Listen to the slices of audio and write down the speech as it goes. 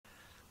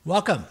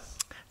Welcome.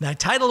 The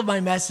title of my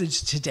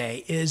message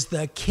today is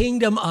The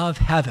Kingdom of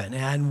Heaven,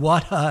 and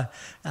what a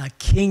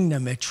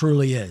kingdom it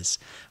truly is.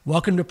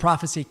 Welcome to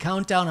Prophecy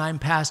Countdown. I'm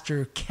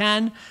Pastor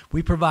Ken.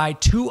 We provide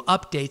 2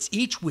 updates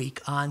each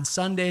week on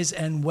Sundays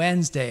and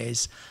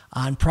Wednesdays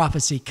on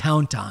Prophecy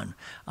Countdown.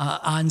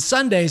 On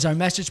Sundays, our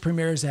message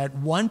premieres at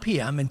 1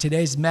 p.m., and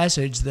today's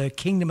message, The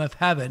Kingdom of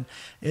Heaven,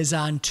 is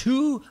on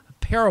 2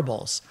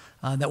 parables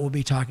that we'll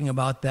be talking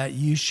about that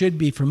you should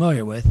be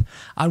familiar with.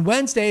 On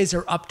Wednesdays,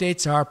 our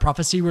updates are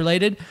prophecy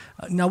related.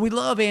 Now, we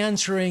love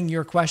answering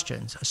your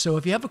questions. So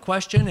if you have a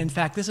question, in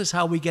fact, this is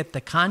how we get the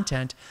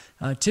content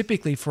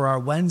typically for our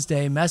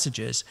Wednesday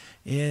messages,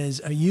 is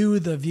you,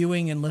 the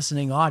viewing and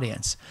listening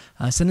audience.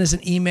 Send us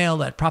an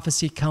email at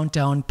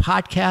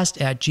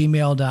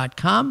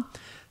prophecycountdownpodcast@gmail.com.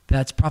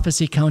 That's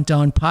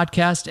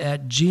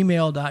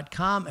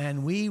prophecycountdownpodcast@gmail.com,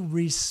 and we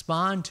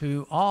respond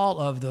to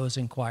all of those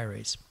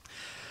inquiries.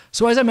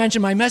 So as I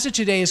mentioned, my message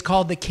today is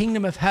called The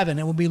Kingdom of Heaven,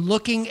 and we'll be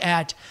looking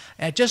at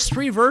just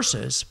 3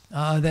 verses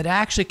that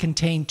actually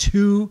contain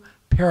 2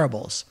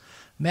 parables.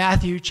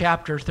 Matthew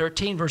chapter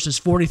 13, verses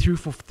 40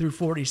 through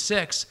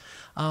 46.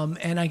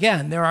 And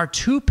again, there are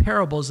 2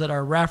 parables that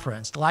are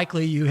referenced.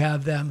 Likely you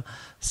have them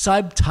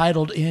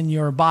subtitled in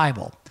your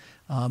Bible.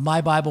 My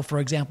Bible, for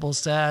example,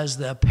 says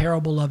the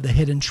parable of the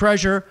hidden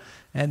treasure,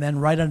 and then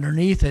right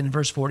underneath in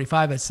verse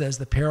 45, it says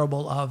the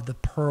parable of the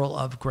pearl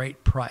of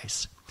great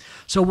price.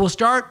 So we'll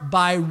start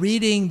by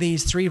reading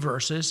these 3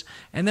 verses,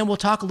 and then we'll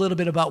talk a little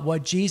bit about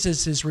what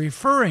Jesus is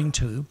referring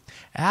to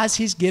as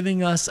he's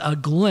giving us a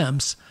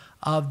glimpse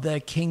of the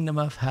kingdom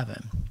of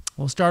heaven.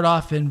 We'll start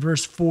off in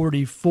verse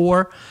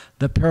 44,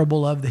 the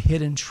parable of the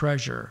hidden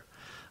treasure.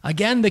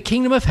 Again, the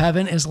kingdom of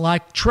heaven is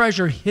like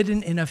treasure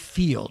hidden in a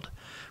field,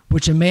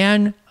 which a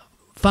man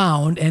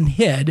found and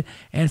hid,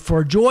 and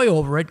for joy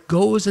over it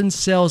goes and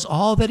sells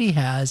all that he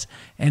has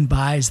and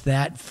buys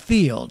that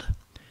field.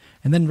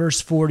 And then verse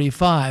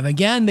 45,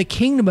 again, the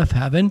kingdom of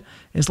heaven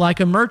is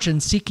like a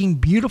merchant seeking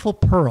beautiful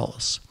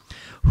pearls,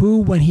 who,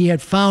 when he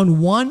had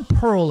found one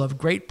pearl of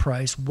great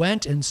price,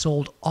 went and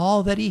sold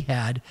all that he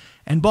had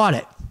and bought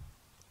it.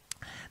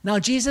 Now,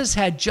 Jesus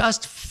had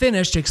just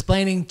finished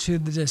explaining to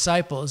the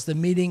disciples the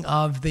meaning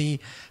of the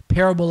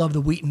parable of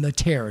the wheat and the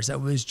tares.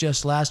 That was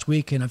just last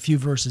week and a few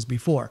verses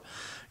before.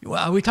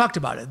 We talked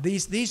about it.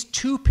 These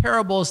 2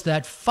 parables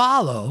that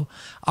follow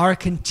are a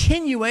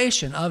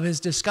continuation of his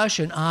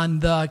discussion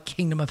on the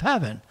kingdom of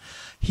heaven.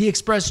 He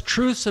expressed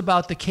truths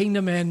about the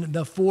kingdom in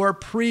the 4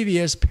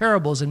 previous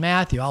parables in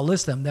Matthew. I'll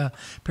list them. The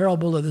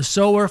parable of the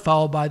sower,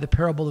 followed by the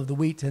parable of the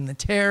wheat and the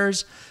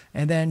tares,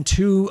 and then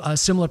 2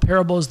 similar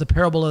parables, the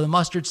parable of the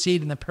mustard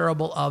seed and the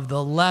parable of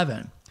the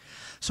leaven.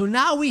 So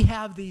now we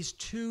have these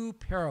 2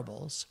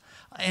 parables,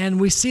 and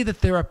we see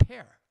that they're a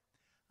pair.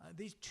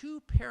 These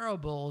 2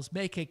 parables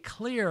make it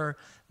clear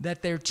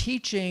that they're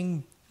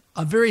teaching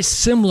a very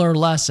similar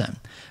lesson.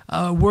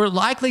 We're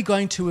likely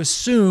going to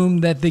assume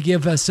that they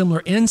give a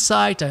similar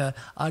insight, a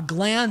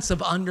glimpse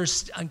of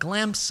understanding,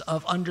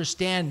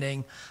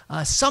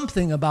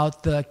 something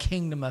about the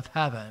kingdom of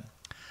heaven.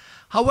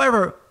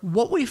 However,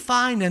 what we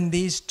find in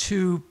these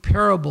 2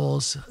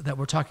 parables that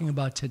we're talking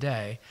about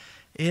today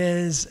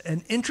is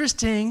an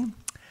interesting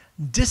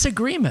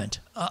disagreement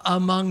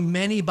among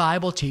many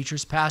Bible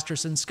teachers,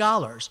 pastors, and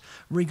scholars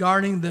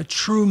regarding the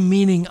true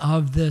meaning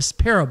of this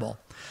parable.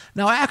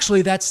 Now,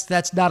 actually,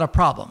 that's not a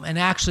problem. And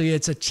actually,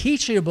 it's a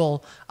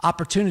teachable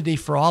opportunity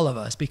for all of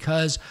us,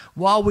 because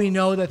while we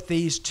know that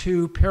these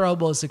 2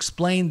 parables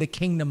explain the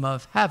kingdom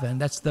of heaven,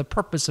 that's the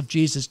purpose of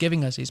Jesus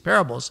giving us these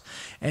parables.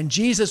 And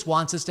Jesus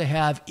wants us to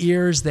have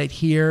ears that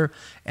hear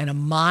and a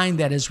mind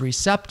that is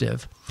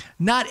receptive.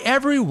 Not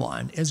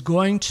everyone is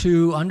going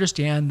to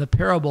understand the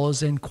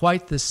parables in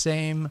quite the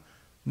same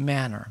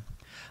manner.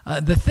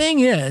 The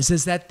thing is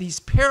that these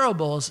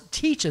parables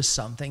teach us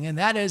something, and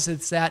that is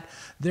it's that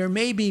there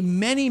may be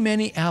many,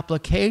 many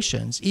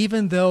applications,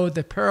 even though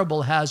the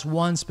parable has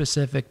one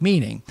specific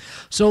meaning.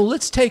 So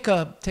let's take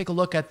a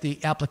look at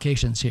the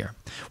applications here.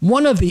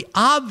 One of the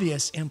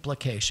obvious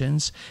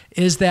implications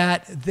is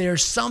that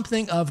there's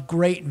something of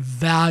great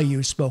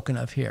value spoken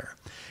of here.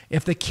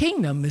 If the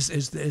kingdom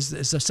is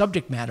a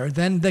subject matter,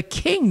 then the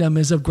kingdom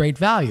is of great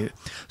value.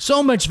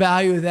 So much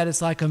value that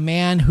it's like a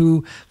man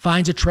who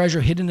finds a treasure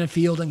hidden in a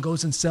field and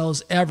goes and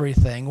sells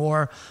everything,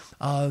 or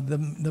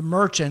the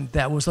merchant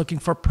that was looking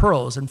for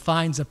pearls and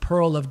finds a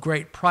pearl of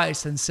great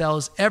price and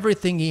sells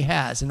everything he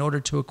has in order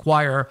to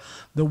acquire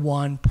the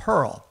one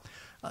pearl.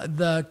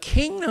 The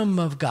kingdom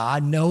of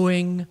God,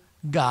 knowing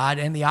God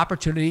and the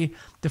opportunity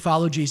to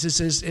follow Jesus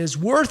is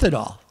worth it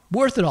all.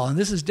 Worth it all. And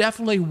this is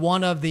definitely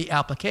one of the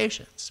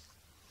applications.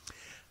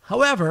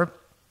 However,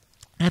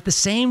 at the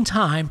same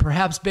time,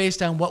 perhaps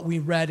based on what we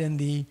read in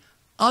the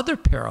other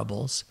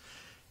parables,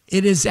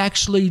 it is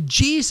actually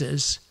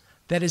Jesus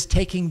that is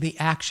taking the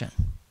action.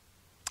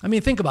 I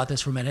mean, think about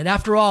this for a minute.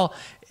 After all,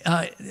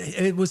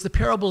 it was the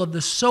parable of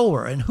the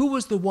sower, and who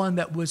was the one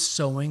that was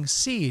sowing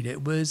seed?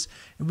 It was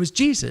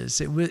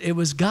Jesus. It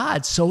was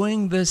God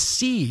sowing the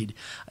seed.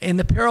 In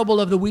the parable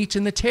of the wheat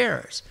and the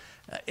tares,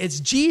 It's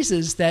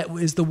Jesus that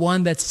is the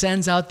one that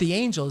sends out the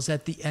angels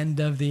at the end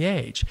of the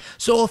age.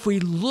 So if we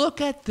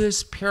look at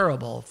this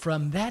parable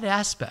from that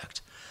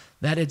aspect,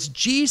 that it's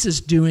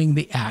Jesus doing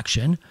the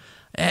action,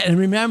 and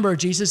remember,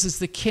 Jesus is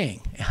the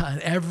king.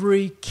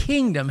 Every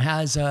kingdom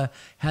has a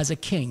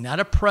king, not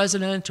a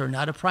president or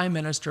not a prime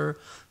minister,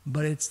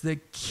 but it's the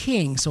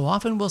king. So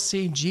often we'll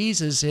see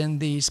Jesus in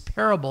these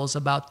parables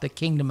about the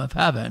kingdom of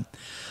heaven.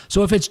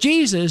 So if it's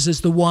Jesus is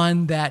the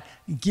one that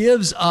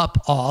gives up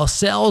all,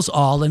 sells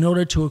all in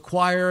order to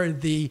acquire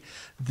the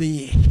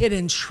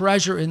hidden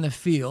treasure in the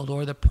field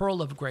or the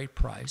pearl of great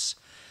price,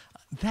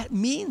 that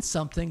means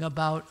something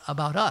about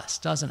us,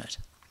 doesn't it?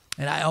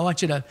 And I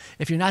want you to,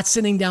 if you're not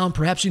sitting down,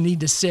 perhaps you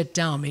need to sit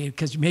down,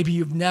 because maybe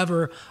you've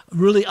never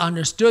really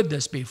understood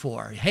this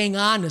before. Hang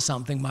on to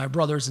something, my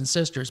brothers and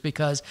sisters,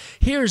 because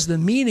here's the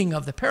meaning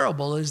of the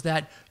parable is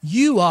that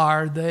you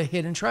are the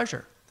hidden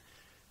treasure.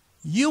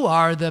 You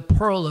are the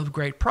pearl of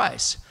great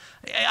price.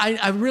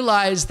 I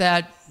realize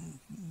that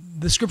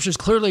the scriptures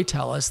clearly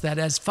tell us that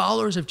as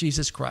followers of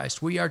Jesus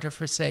Christ, we are to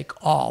forsake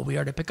all. We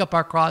are to pick up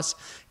our cross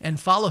and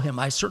follow him.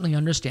 I certainly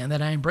understand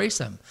that. I embrace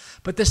him.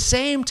 But at the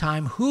same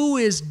time, who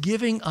is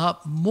giving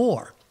up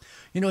more?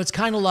 You know, it's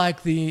kind of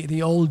like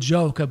the old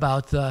joke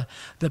about the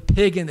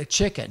pig and the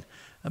chicken.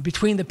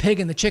 Between the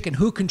pig and the chicken,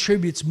 who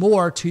contributes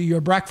more to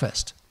your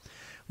breakfast?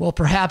 Well,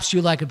 perhaps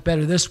you like it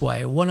better this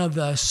way. One of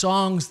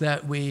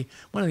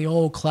the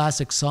old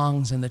classic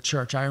songs in the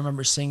church, I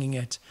remember singing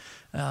it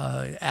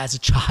as a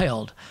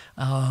child.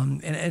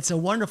 And it's a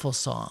wonderful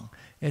song.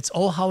 It's,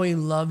 "Oh, how he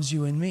loves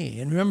you and me."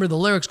 And remember, the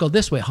lyrics go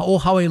this way: "Oh,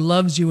 how he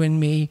loves you and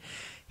me.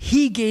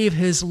 He gave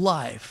his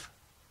life.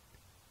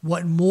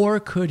 What more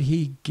could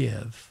he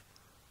give?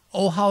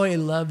 Oh, how he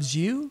loves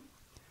you.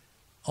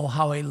 Oh,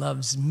 how he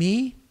loves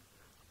me.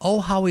 Oh,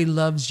 how he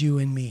loves you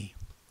and me."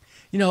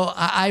 You know,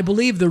 I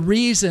believe the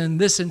reason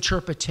this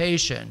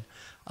interpretation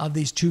of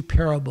these two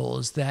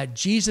parables, that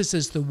Jesus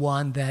is the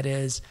one that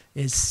is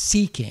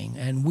seeking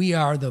and we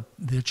are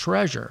the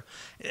treasure.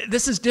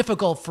 This is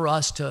difficult for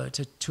us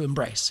to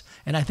embrace.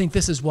 And I think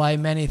this is why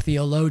many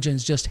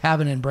theologians just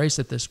haven't embraced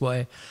it this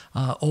way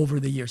over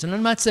the years. And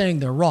I'm not saying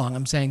they're wrong.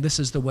 I'm saying this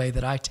is the way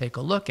that I take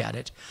a look at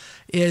it,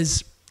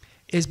 is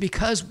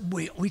because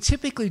we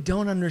typically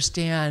don't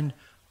understand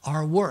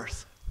our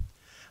worth.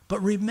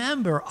 But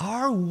remember,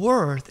 our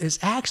worth is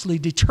actually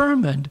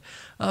determined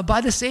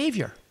by the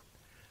Savior.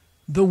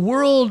 The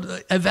world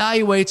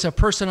evaluates a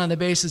person on the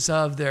basis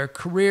of their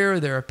career,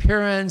 their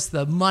appearance,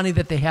 the money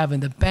that they have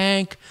in the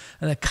bank,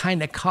 and the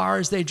kind of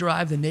cars they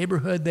drive, the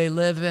neighborhood they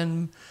live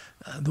in,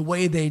 the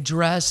way they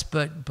dress.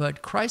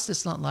 But Christ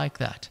is not like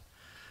that.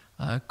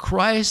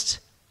 Christ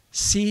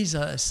sees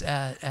us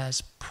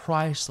as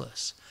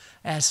priceless,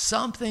 as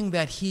something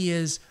that he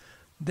is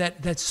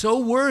that's so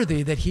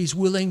worthy that he's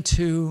willing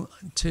to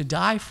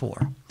die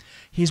for.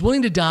 He's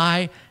willing to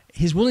die.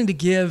 He's willing to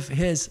give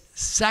his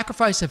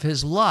sacrifice of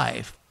his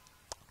life.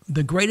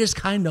 The greatest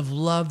kind of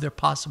love there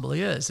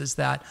possibly is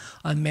that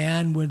a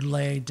man would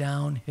lay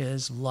down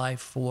his life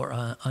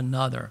for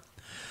another.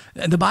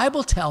 And the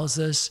Bible tells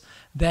us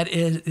that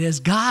it is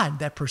God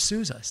that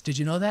pursues us. Did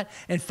you know that?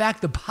 In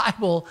fact, the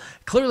Bible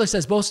clearly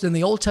says, both in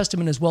the Old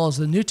Testament as well as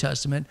the New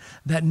Testament,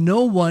 that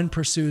no one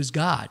pursues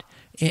God.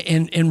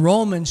 In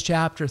Romans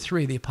chapter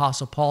 3, the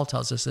Apostle Paul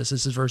tells us this.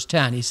 This is verse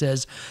 10. He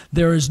says,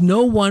 "There is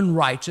no one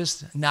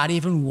righteous, not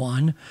even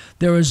one.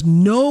 There is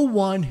no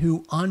one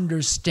who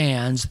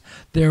understands.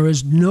 There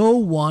is no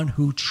one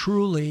who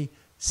truly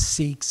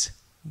seeks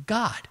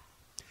God."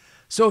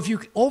 So if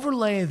you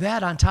overlay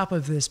that on top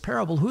of this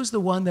parable, who's the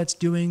one that's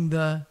doing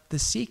the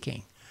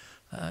seeking?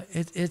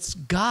 It's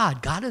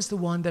God. God is the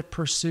one that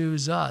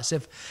pursues us.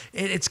 If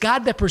it's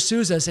God that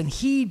pursues us, and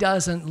he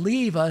doesn't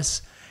leave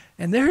us.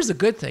 And there's a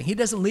good thing. He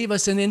doesn't leave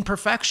us in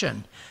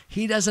imperfection.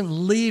 He doesn't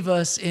leave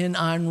us in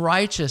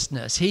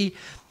unrighteousness.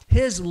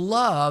 His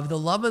love, the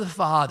love of the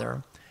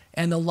Father,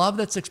 and the love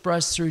that's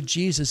expressed through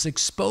Jesus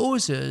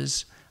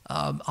exposes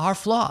our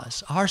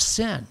flaws, our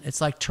sin. It's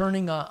like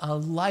turning a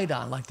light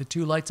on, like the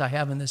two lights I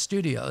have in the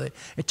studio.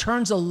 It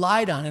turns a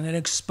light on and it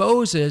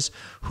exposes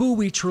who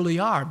we truly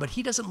are. But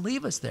he doesn't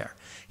leave us there.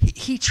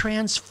 He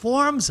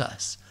transforms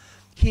us.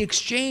 He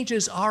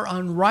exchanges our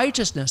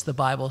unrighteousness, the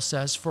Bible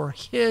says, for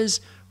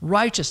his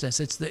righteousness.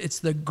 It's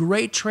the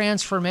great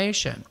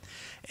transformation.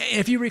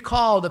 If you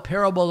recall the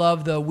parable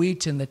of the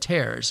wheat and the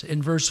tares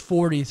in verse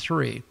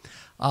 43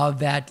 of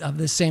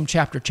this same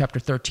chapter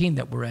 13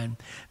 that we're in,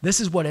 this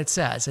is what it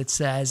says. It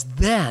says,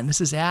 then, this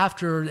is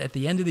after, at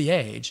the end of the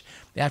age,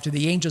 after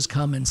the angels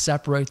come and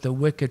separate the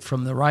wicked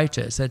from the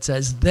righteous, it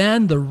says,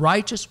 then the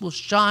righteous will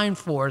shine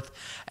forth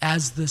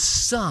as the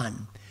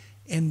sun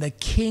in the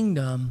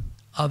kingdom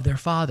of their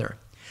Father.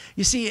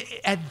 You see,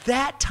 at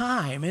that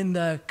time, in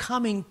the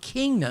coming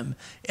kingdom,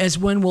 is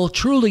when we'll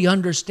truly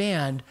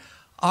understand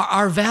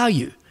our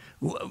value.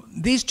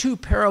 These two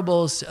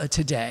parables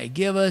today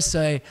give us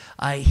a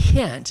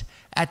hint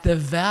at the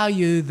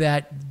value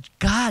that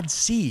God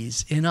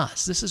sees in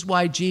us. This is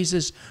why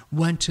Jesus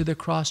went to the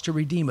cross to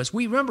redeem us.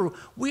 Remember,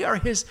 we are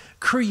his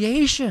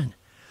creation.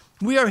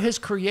 We are his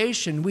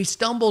creation. We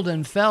stumbled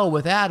and fell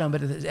with Adam,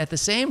 but at the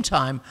same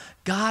time,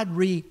 God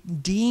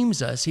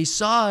redeems us. He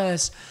saw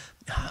us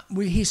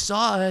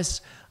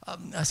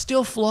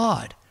still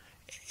flawed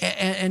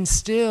and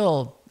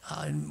still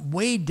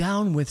weighed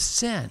down with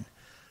sin.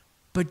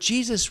 But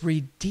Jesus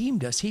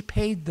redeemed us. He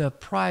paid the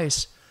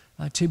price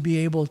to be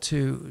able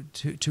to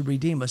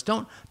redeem us.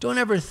 Don't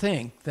ever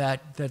think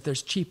that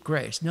there's cheap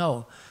grace.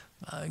 No,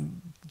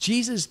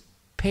 Jesus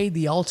paid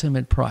the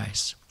ultimate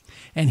price.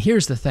 And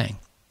here's the thing.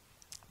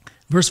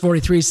 Verse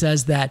 43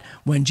 says that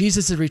when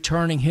Jesus is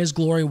returning, his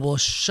glory will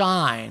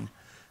shine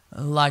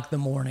like the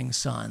morning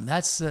sun.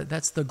 That's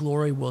the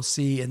glory we'll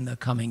see in the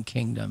coming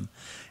kingdom.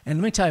 And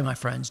let me tell you, my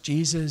friends,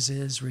 Jesus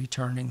is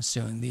returning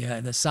soon.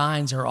 The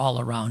signs are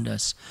all around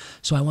us.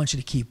 So I want you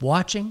to keep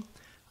watching.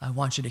 I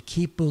want you to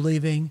keep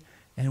believing,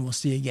 and we'll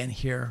see you again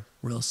here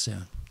real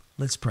soon.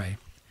 Let's pray.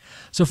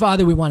 So,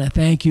 Father, we want to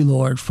thank you,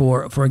 Lord,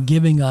 for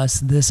giving us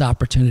this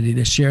opportunity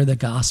to share the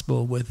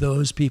gospel with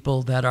those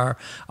people that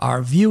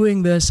are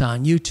viewing this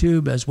on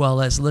YouTube, as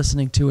well as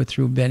listening to it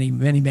through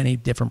many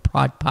different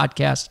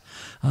podcast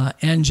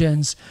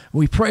engines.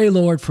 We pray,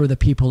 Lord, for the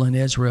people in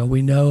Israel.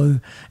 We know,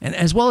 and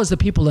as well as the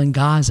people in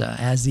Gaza,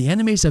 as the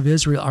enemies of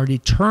Israel are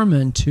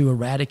determined to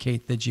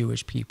eradicate the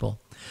Jewish people.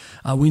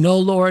 We know,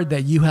 Lord,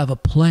 that you have a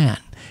plan,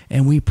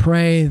 and we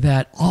pray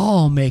that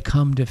all may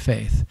come to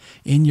faith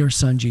in your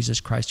Son, Jesus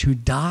Christ, who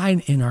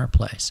died in our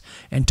place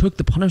and took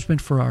the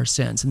punishment for our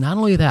sins. And not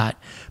only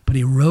that, but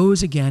he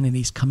rose again, and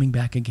he's coming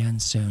back again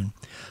soon.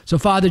 So,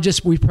 Father,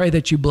 we pray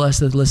that you bless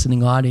the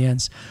listening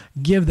audience.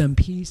 Give them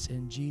peace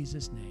in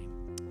Jesus' name.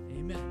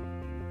 Amen.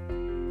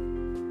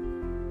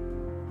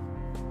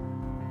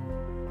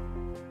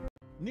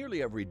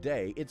 Nearly every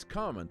day, it's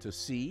common to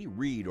see,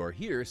 read, or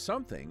hear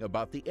something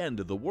about the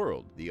end of the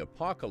world, the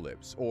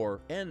apocalypse,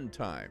 or end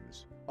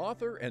times.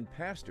 Author and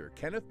pastor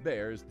Kenneth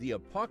Baer's The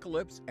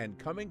Apocalypse and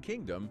Coming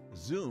Kingdom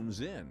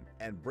zooms in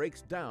and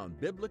breaks down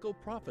biblical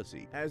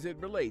prophecy as it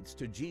relates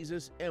to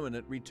Jesus'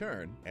 imminent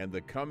return and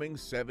the coming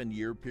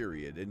 7-year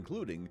period,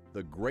 including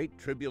the Great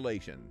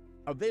Tribulation.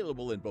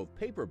 Available in both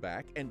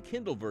paperback and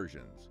Kindle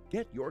versions.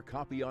 Get your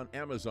copy on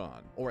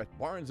Amazon or at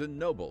Barnes &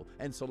 Noble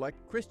and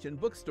select Christian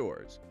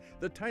bookstores.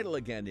 The title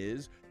again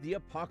is The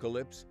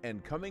Apocalypse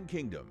and Coming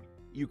Kingdom.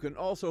 You can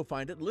also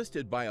find it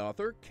listed by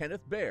author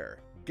Kenneth Baer.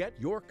 Get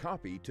your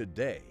copy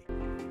today.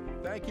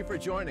 Thank you for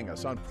joining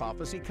us on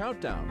Prophecy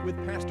Countdown with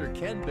Pastor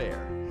Ken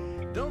Baer.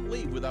 Don't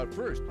leave without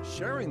first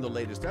sharing the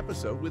latest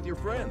episode with your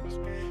friends.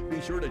 Be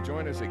sure to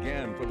join us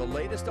again for the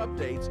latest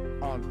updates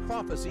on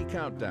Prophecy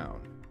Countdown.